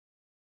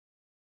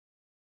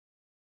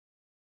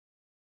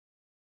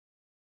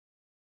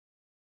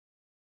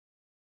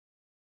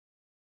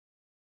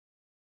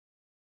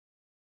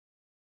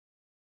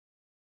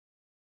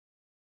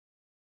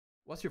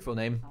What's your full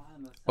name?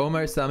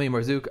 Omar, Sami,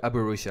 Marzua, Abu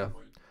Rusha.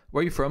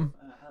 Where are you from?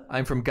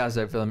 I'm from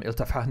Gaza, from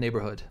Iltafah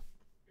neighborhood.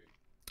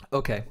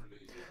 Okay.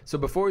 So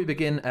before we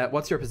begin,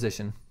 what's your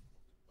position?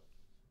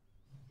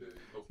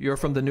 You're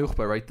from the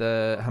Nukba, right?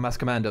 The Hamas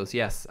commandos,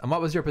 yes. And what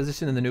was your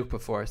position in the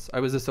Nukba force? I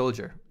was a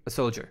soldier.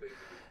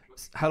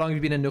 How long have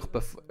you been in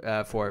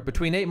Nukba for?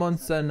 Between 8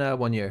 months and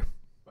 1 year.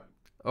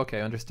 Okay,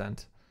 I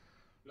understand.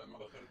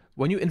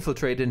 When you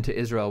infiltrated into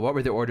Israel, what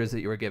were the orders that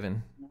you were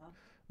given?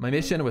 My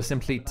mission was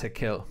simply to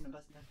kill.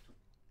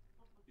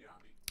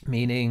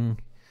 Meaning,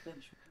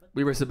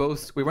 we weren't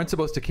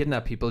supposed to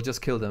kidnap people,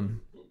 just kill them.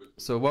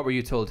 So what were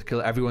you told? To kill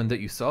everyone that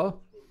you saw?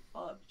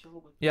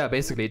 Yeah,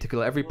 basically, to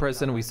kill every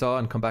person we saw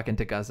and come back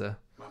into Gaza.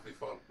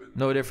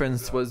 No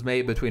difference was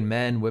made between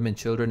men, women,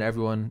 children,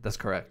 everyone. That's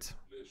correct.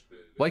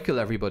 Why kill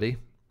everybody?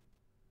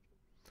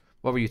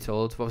 What were you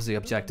told? What was the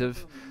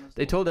objective?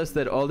 They told us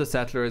that all the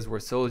settlers were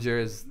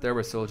soldiers. There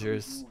were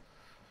soldiers.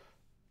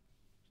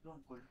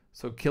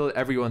 So kill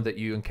everyone that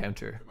you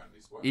encounter.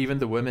 Even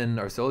the women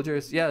are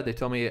soldiers? Yeah, they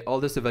told me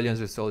all the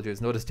civilians are soldiers,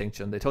 no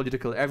distinction. They told you to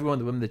kill everyone,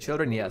 the women, the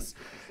children? Yes.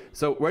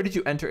 So where did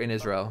you enter in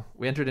Israel?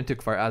 We entered into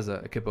Kfar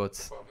Aza, a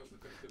kibbutz.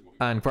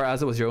 And Kfar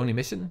Aza was your only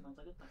mission?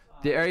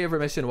 The area of our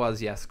mission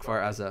was, yes,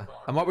 Kfar Aza.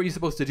 And what were you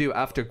supposed to do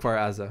after Kfar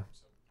Aza?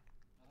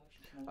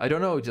 I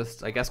don't know,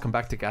 just, I guess, come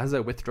back to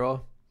Gaza,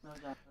 withdraw?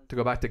 To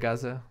go back to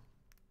Gaza?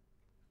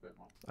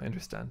 I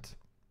understand.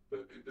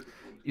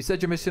 You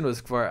said your mission was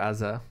Kfar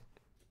Aza,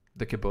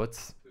 the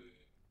kibbutz.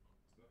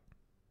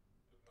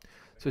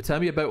 So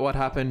tell me about what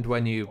happened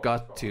when you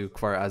got to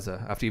Kfar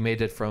Aza, after you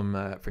made it from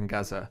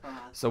Gaza.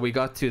 So we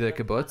got to the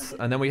kibbutz,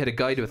 and then we had a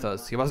guide with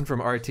us. He wasn't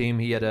from our team,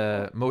 he had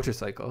a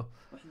motorcycle.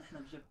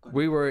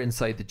 We were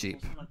inside the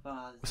jeep.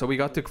 So we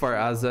got to Kfar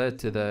Aza,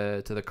 to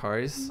the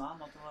cars.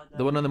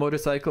 The one on the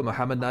motorcycle,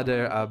 Mohammed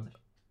Nader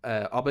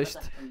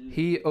Abisht,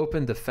 he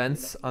opened the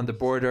fence on the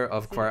border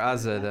of Kfar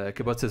Aza, the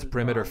kibbutz's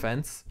perimeter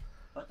fence,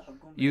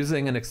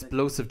 using an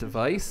explosive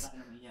device.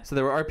 So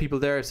there were our people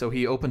there, so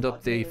he opened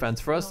up the fence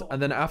for us.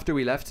 And then after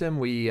we left him,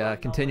 we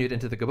continued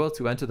into the kibbutz.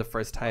 We went to the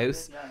first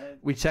house.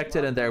 We checked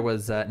it and there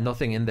was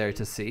nothing in there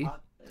to see.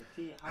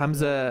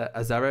 Hamza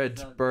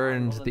Azarad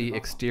burned the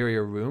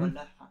exterior room,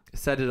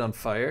 set it on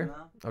fire.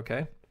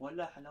 Okay.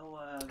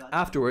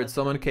 Afterwards,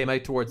 someone came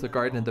out towards the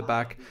garden in the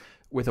back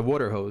with a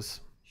water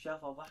hose.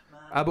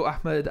 Abu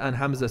Ahmed and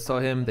Hamza saw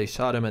him, they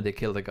shot him and they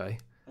killed the guy.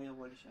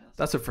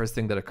 That's the first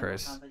thing that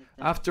occurred.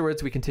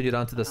 Afterwards, we continued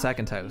on to the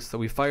second house. So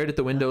we fired at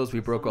the windows, we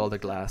broke all the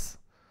glass.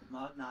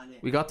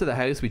 We got to the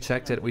house, we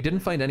checked it, we didn't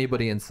find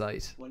anybody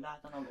inside.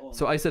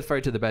 So I set fire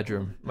to the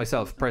bedroom,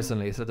 myself,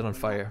 personally, set it on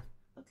fire.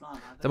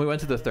 Then we went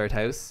to the third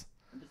house,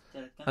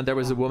 and there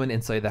was a woman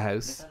inside the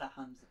house.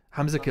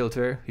 Hamza killed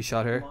her, he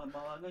shot her.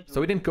 So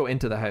we didn't go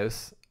into the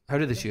house. How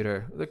did they shoot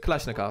her? The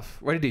Kalashnikov.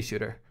 Where did he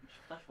shoot her?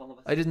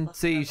 I didn't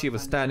see, she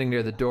was standing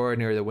near the door,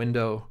 near the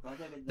window.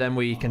 Then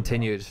we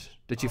continued.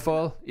 Did she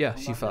fall? Yeah,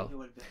 she fell.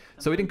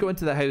 So we didn't go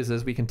into the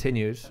houses, we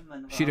continued.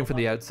 Shooting from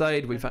the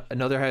outside, we found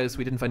another house,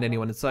 we didn't find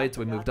anyone inside, so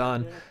we moved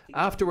on.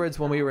 Afterwards,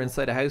 when we were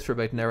inside a house for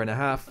about an hour and a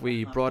half,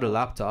 we brought a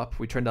laptop,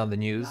 we turned on the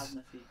news.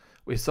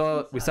 We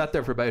sat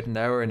there for about an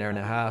hour and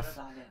a half.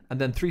 And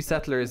then 3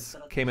 settlers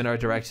came in our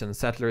direction.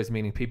 Settlers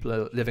meaning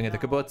people living in the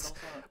kibbutz.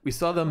 We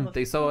saw them,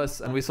 they saw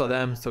us, and we saw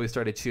them, so we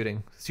started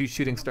shooting.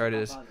 Shooting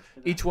started.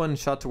 Each one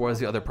shot towards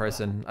the other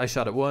person. I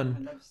shot at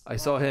one. I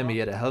saw him, he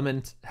had a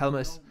helmet.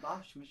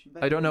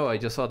 I don't know, I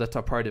just saw the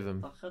top part of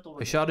him.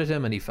 I shot at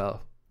him and he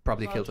fell.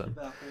 Probably killed him.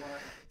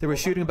 They were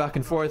shooting back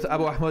and forth.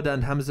 Abu Ahmed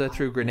and Hamza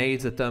threw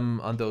grenades at them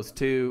on those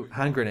 2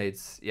 hand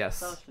grenades.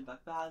 Yes.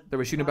 They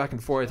were shooting back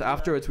and forth.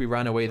 Afterwards, we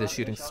ran away, the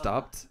shooting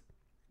stopped.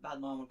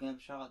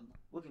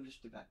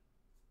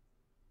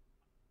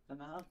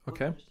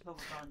 Okay.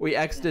 We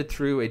exited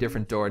through a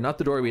different door, not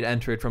the door we'd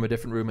entered from a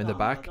different room in the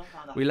back.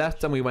 We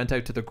left and we went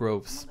out to the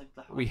groves.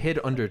 We hid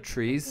under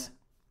trees.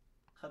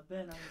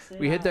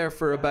 We hid there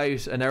for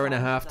about an hour and a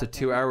half to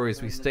 2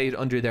 hours. We stayed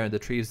under there in the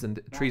trees in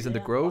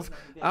the grove.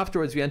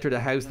 Afterwards, we entered a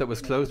house that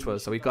was close to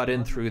us, so we got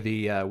in through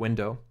the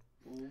window.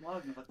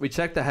 We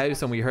checked the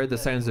house and we heard the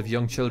sounds of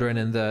young children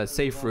in the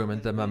safe room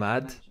in the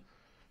mamad.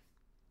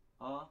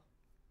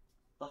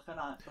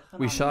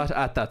 We shot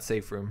at that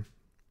safe room.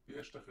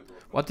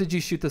 What did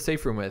you shoot the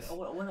safe room with?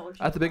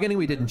 At the beginning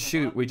we didn't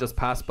shoot, we just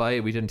passed by,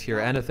 we didn't hear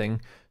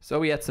anything. So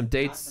we had some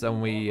dates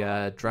and we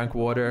drank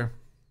water.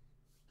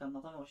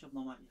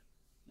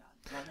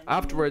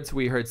 Afterwards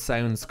we heard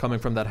sounds coming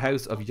from that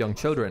house of young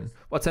children.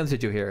 What sounds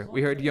did you hear?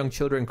 We heard young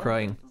children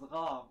crying.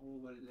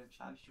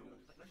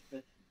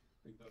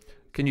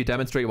 Can you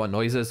demonstrate what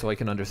noises so I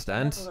can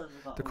understand?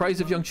 The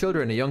cries of young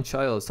children, a young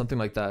child, something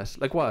like that.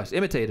 Like what?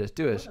 Imitate it,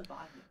 do it.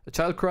 A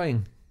child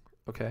crying.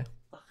 Okay.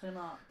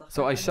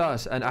 So I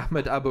shot, and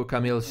Ahmed Abu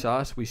Kamil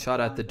shot. We shot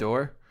at the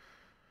door.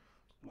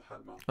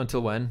 Until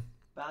when?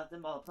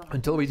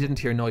 Until we didn't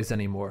hear noise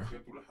anymore.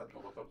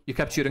 You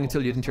kept shooting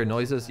until you didn't hear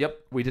noises?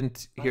 Yep, we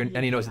didn't hear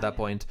any noise at that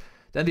point.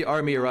 Then the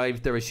army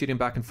arrived. They were shooting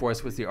back and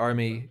forth with the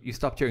army. You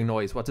stopped hearing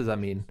noise. What does that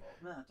mean?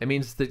 It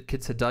means the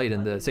kids had died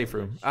in the safe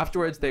room.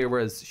 Afterwards, they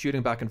were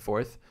shooting back and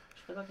forth.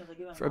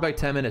 for about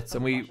 10 minutes,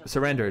 and we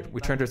surrendered.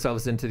 We turned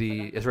ourselves into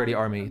the Israeli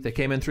army. They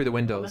came in through the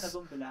windows.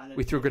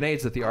 We threw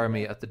grenades at the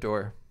army at the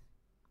door.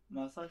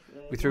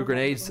 We threw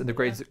grenades, and the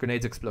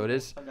grenades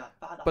exploded.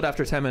 But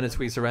after 10 minutes,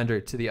 we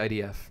surrendered to the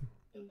IDF.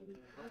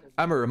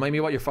 Amr, remind me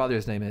what your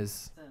father's name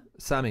is.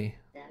 Sami.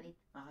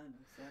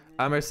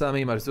 Amr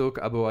Sami Marzouk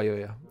Abu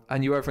Ayoya.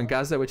 And you are from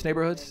Gaza, which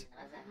neighborhood?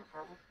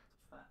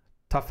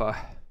 Tafa.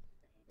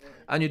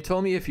 And you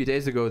told me a few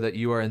days ago that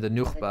you are in the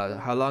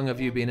Nukhba. How long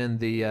have you been in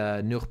the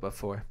Nukhba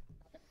for?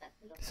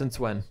 Since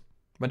when?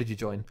 When did you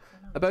join?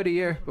 About a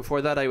year.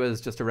 Before that, I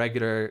was just a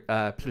regular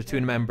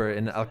platoon member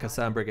in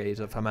Al-Qassam Brigade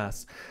of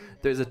Hamas.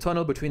 There's a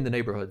tunnel between the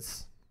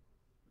neighborhoods.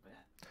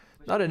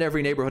 Not in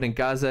every neighborhood in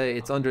Gaza,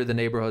 it's under the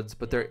neighborhoods,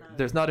 but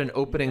there's not an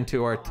opening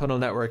to our tunnel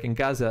network in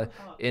Gaza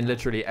in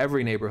literally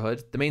every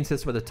neighborhood. The main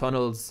system of the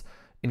tunnels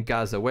in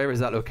Gaza, where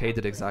is that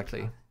located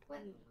exactly?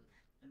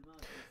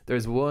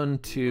 There's one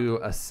to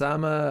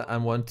Asama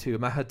and one to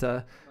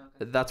Mahata.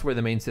 That's where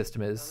the main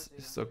system is.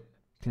 So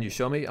can you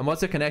show me? And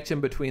what's the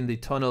connection between the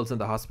tunnels and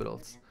the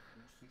hospitals?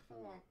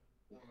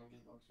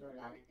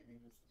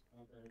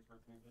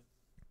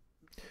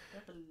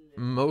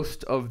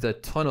 Most of the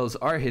tunnels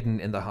are hidden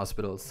in the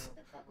hospitals.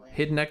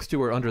 Hidden next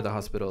to or under the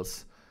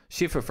hospitals.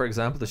 Shifa, for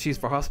example, the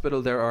Shifa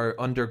hospital, there are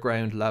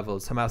underground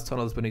levels. Hamas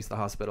tunnels beneath the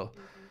hospital.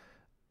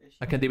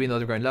 And can they be in the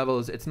underground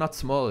levels? It's not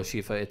small,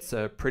 Shifa. It's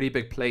a pretty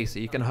big place.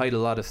 You can hide a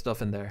lot of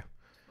stuff in there.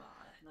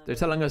 They're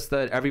telling us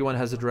that everyone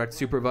has a direct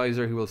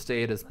supervisor who will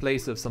stay at his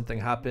place if something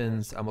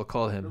happens and will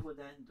call him.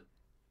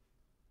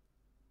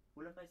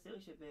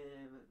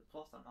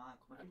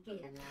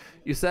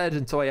 You said,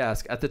 and so I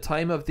ask, at the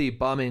time of the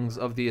bombings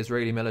of the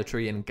Israeli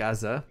military in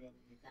Gaza,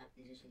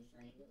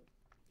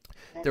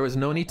 there was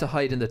no need to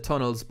hide in the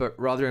tunnels, but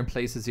rather in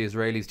places the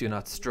Israelis do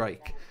not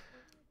strike.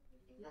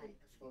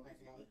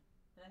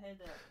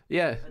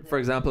 Yeah, for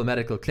example,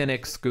 medical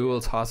clinics,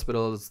 schools,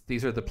 hospitals,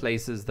 these are the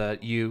places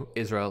that you,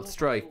 Israel,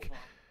 strike.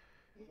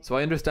 So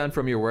I understand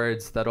from your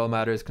words that all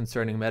matters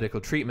concerning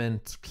medical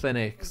treatment,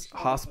 clinics,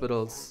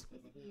 hospitals,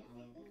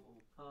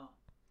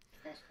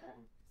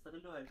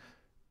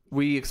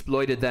 we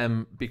exploited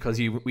them because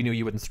we knew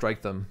you wouldn't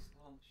strike them.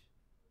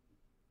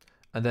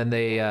 And then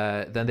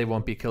they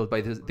won't be killed by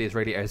the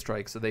Israeli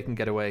airstrike, so they can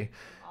get away.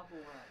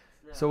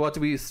 So what do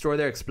we store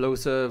there?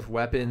 Explosive,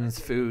 weapons,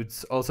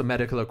 foods, also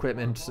medical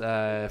equipment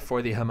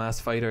for the Hamas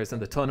fighters in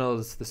the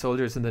tunnels, the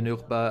soldiers in the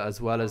Nukhba,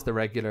 as well as the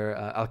regular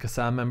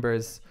Al-Qassam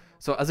members.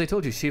 So as I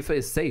told you, Shifa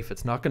is safe.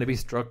 It's not going to be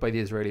struck by the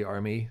Israeli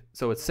army.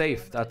 So it's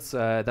safe. That's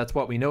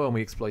what we know, and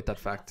we exploit that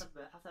fact.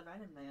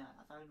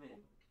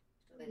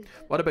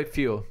 What about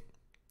fuel?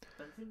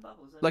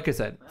 Like I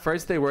said,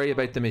 first they worry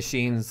about the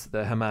machines,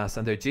 the Hamas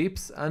and their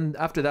jeeps, and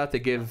after that they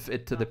give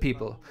it to the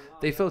people.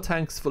 They fill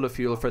tanks full of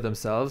fuel for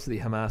themselves, the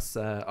Hamas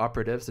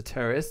operatives, the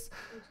terrorists.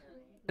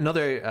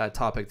 Another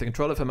topic, the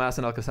control of Hamas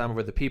and Al-Qassam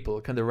over the people.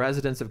 Can the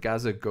residents of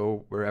Gaza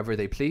go wherever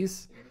they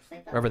please,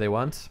 wherever they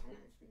want?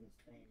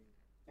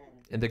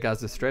 In the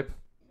Gaza Strip?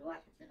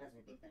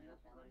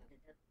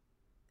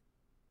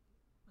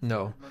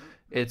 No.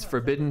 It's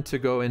forbidden to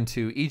go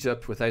into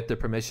Egypt without the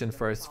permission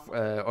first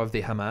of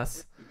the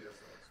Hamas.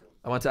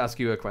 I want to ask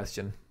you a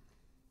question.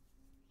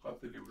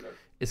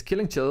 Is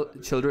killing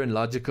children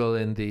logical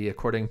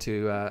according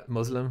to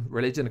Muslim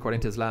religion,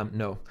 according to Islam?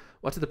 No.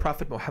 What did the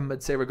Prophet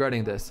Muhammad say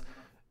regarding this?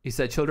 He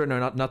said children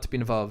are not to be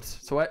involved.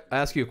 So I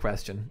ask you a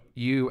question.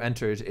 You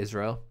entered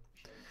Israel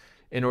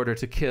in order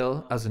to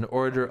kill as an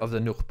order of the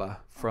Nukhba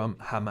from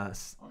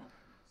Hamas.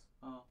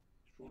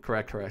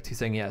 Correct. He's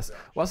saying yes.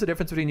 What's the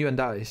difference between you and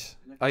Daesh?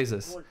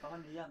 ISIS?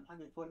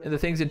 In the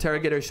things the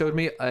interrogator showed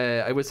me,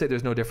 I would say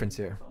there's no difference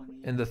here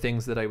in the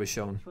things that I was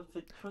shown.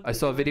 I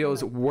saw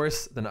videos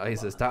worse than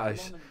ISIS,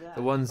 Daesh.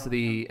 The ones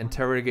the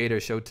interrogator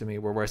showed to me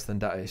were worse than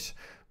Daesh.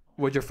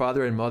 Would your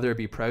father and mother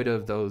be proud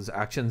of those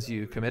actions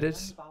you committed?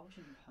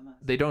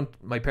 They don't.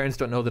 My parents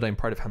don't know that I'm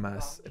part of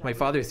Hamas. If my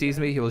father sees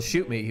me, he will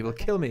shoot me. He will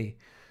kill me.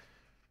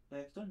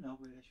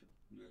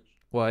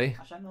 Why?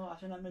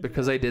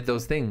 Because I did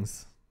those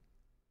things.